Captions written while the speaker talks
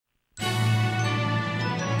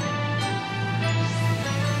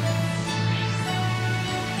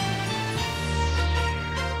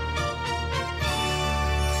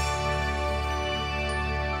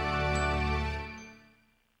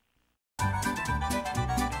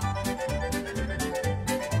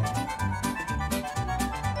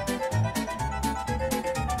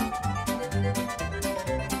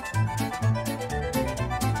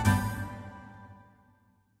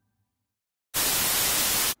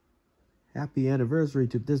Happy anniversary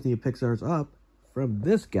to Disney and Pixar's Up from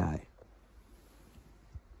this guy.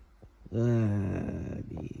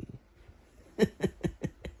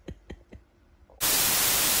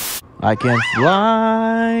 I can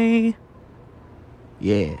fly.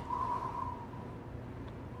 Yeah.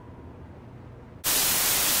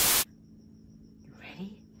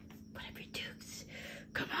 Ready? Put up your dukes.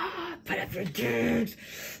 Come on, put up your dukes.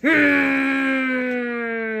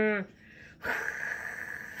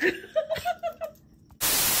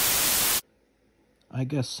 I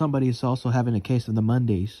guess somebody's also having a case of the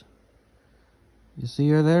Mondays. You see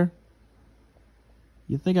her there?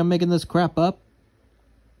 You think I'm making this crap up?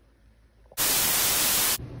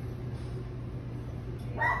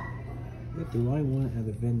 What do I want at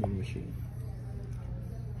the vending machine?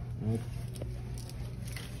 Nope.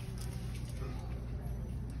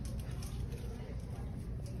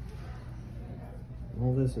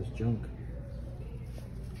 All this is junk.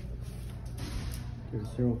 There's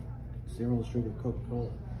zero sugar Coca-Cola.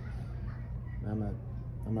 I'm not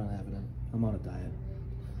having it. I'm on a diet.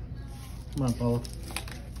 Come on, Paula.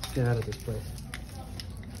 Let's get out of this place.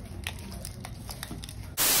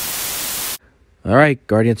 Alright,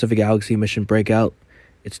 Guardians of the Galaxy mission Breakout.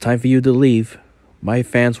 It's time for you to leave. My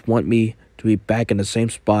fans want me to be back in the same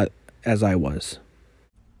spot as I was.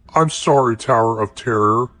 I'm sorry, Tower of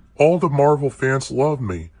Terror. All the Marvel fans love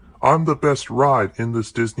me. I'm the best ride in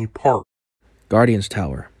this Disney park. Guardians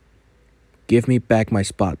Tower. Give me back my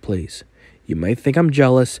spot, please. You might think I'm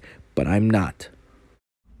jealous, but I'm not.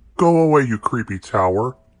 Go away, you creepy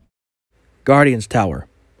tower. Guardians Tower.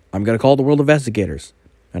 I'm gonna call the World Investigators.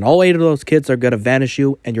 And all 8 of those kids are gonna vanish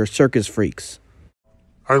you and your circus freaks.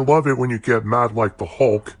 I love it when you get mad like the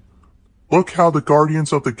Hulk. Look how the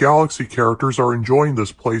Guardians of the Galaxy characters are enjoying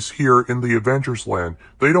this place here in the Avengers land.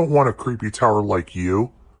 They don't want a creepy tower like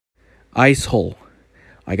you. Ice hole.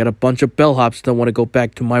 I got a bunch of bellhops that want to go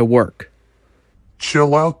back to my work.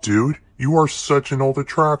 Chill out, dude. You are such an old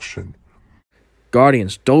attraction.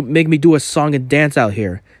 Guardians, don't make me do a song and dance out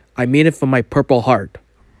here. I mean it from my purple heart.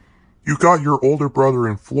 You got your older brother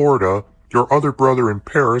in Florida, your other brother in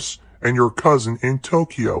Paris, and your cousin in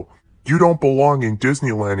Tokyo. You don't belong in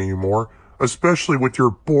Disneyland anymore, especially with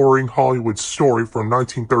your boring Hollywood story from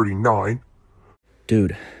 1939.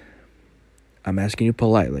 Dude, I'm asking you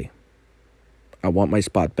politely. I want my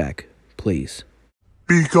spot back, please.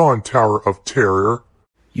 Be gone, Tower of Terror.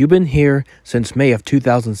 You've been here since May of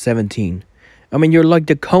 2017. I mean, you're like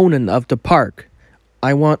the Conan of the park.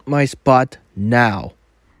 I want my spot now.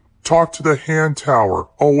 Talk to the hand tower.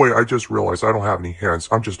 Oh wait, I just realized I don't have any hands.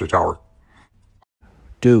 I'm just a tower.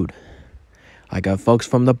 Dude, I got folks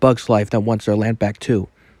from the Bugs Life that wants their land back too.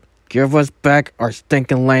 Give us back our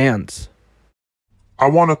stinking lands. I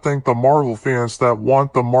want to thank the Marvel fans that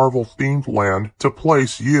want the Marvel-themed land to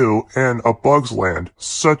place you in A Bug's Land.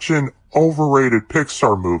 Such an overrated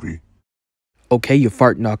Pixar movie. Okay, you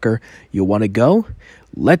fart knocker. You want to go?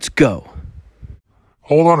 Let's go.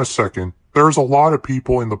 Hold on a second. There's a lot of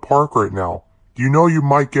people in the park right now. You know you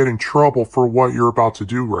might get in trouble for what you're about to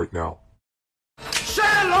do right now. Say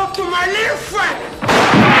hello to my little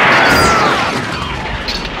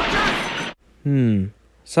friend!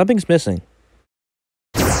 Something's missing.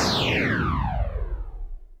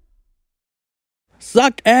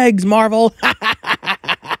 Suck eggs, Marvel! See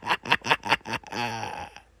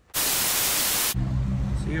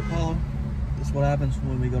you, Paul. This is what happens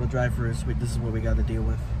when we go to drive-thrus. This is what we got to deal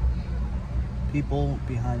with. People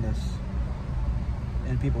behind us.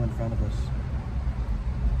 And people in front of us.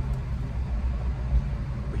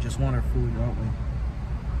 We just want our food, don't we?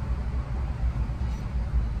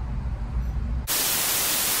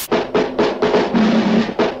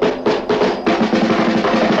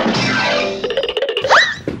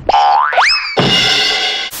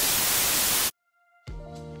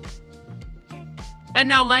 And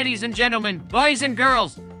now, ladies and gentlemen, boys and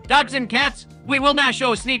girls, dogs and cats, we will now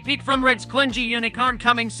show a sneak peek from Red's Clingy Unicorn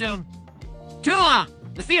coming soon. Tula,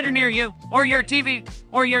 the theater near you, or your TV,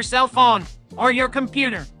 or your cell phone, or your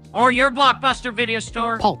computer, or your Blockbuster video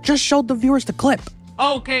store. Paul, just showed the viewers the clip.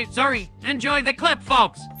 Okay, sorry. Enjoy the clip,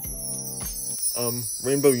 folks.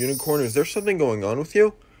 Rainbow Unicorn, is there something going on with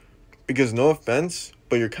you? Because no offense,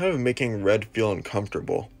 but you're kind of making Red feel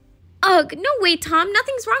uncomfortable. Ugh, no way, Tom.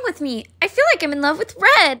 Nothing's wrong with me. I feel like I'm in love with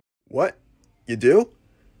Red. What? You do?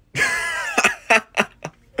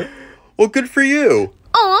 Well, good for you.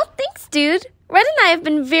 Aw, thanks, dude. Red and I have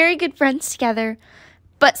been very good friends together.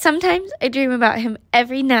 But sometimes I dream about him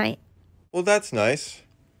every night. Well, that's nice.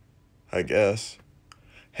 I guess.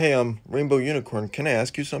 Hey, Rainbow Unicorn, can I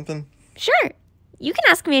ask you something? Sure. You can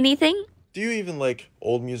ask me anything. Do you even like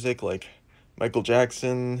old music like Michael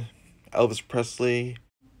Jackson, Elvis Presley,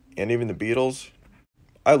 and even the Beatles.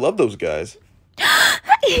 I love those guys.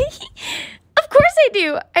 Of course I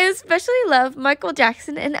do. I especially love Michael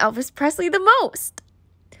Jackson and Elvis Presley the most.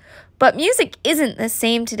 But music isn't the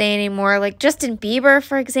same today anymore, like Justin Bieber,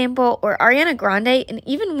 for example, or Ariana Grande, and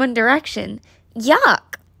even One Direction.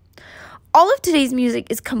 Yuck. All of today's music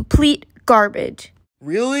is complete garbage.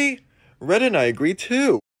 Really? Red and I agree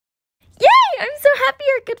too. Yay! I'm so happy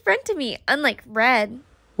you're a good friend to me, unlike Red.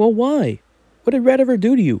 Well, why? What did Red ever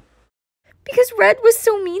do to you? Because Red was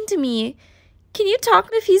so mean to me. Can you talk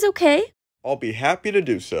if he's okay? I'll be happy to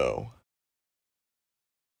do so.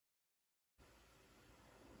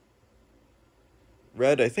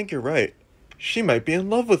 Red, I think you're right. She might be in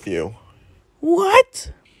love with you.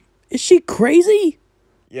 What? Is she crazy?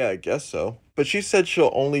 Yeah, I guess so. But she said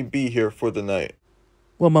she'll only be here for the night.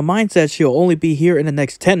 Well, my mind says she'll only be here in the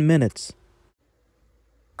next 10 minutes.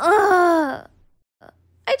 I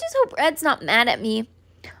just hope Red's not mad at me.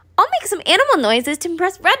 I'll make some animal noises to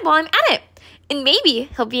impress Red while I'm at it. And maybe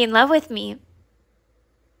he'll be in love with me.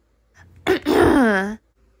 What's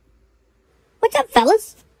up,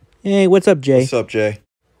 fellas? Hey, what's up, Jay? What's up, Jay?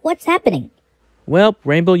 What's happening? Well,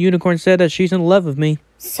 Rainbow Unicorn said that she's in love with me.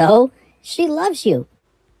 So, she loves you.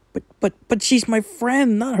 But she's my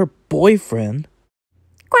friend, not her boyfriend.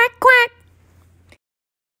 Quack, quack.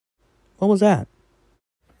 What was that?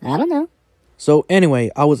 I don't know. So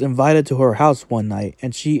anyway, I was invited to her house one night,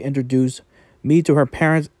 and she introduced me to her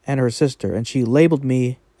parents and her sister, and she labeled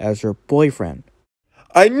me as her boyfriend.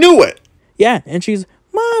 I knew it! Yeah, and she's,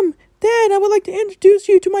 Mom, Dad, I would like to introduce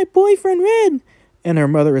you to my boyfriend, Red. And her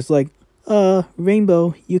mother is like,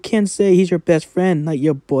 Rainbow, you can't say he's your best friend, not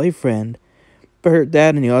your boyfriend. But her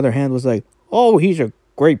dad, on the other hand, was like, oh, he's a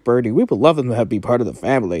great birdie. We would love him to be part of the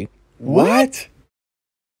family. What?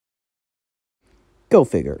 Go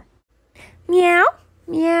figure. Meow,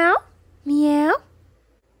 meow, meow.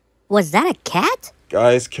 Was that a cat?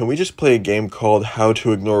 Guys, can we just play a game called How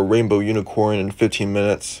to Ignore Rainbow Unicorn in 15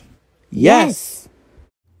 minutes? Yes.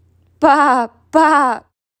 Ba, ba.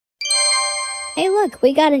 Hey, look,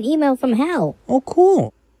 we got an email from Hal. Oh,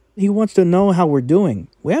 cool. He wants to know how we're doing.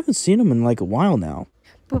 We haven't seen him in like a while now.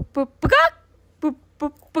 Ba-ba-ba-gok.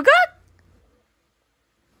 Ba-ba-ba-gok.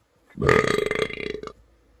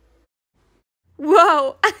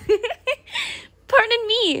 Whoa. Pardon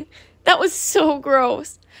me. That was so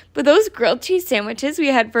gross. But those grilled cheese sandwiches we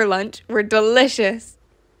had for lunch were delicious.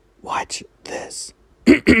 Watch this.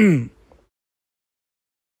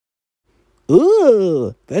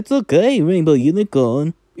 Ooh, that's okay, Rainbow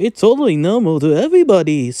Unicorn. It's totally normal to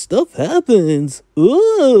everybody. Stuff happens.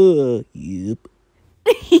 Ooh, yep.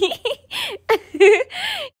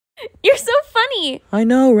 You're so funny. I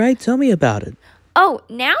know, right? Tell me about it. Oh,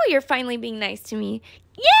 now you're finally being nice to me.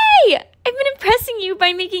 Yay! I've been impressing you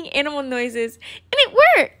by making animal noises, and it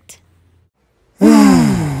worked.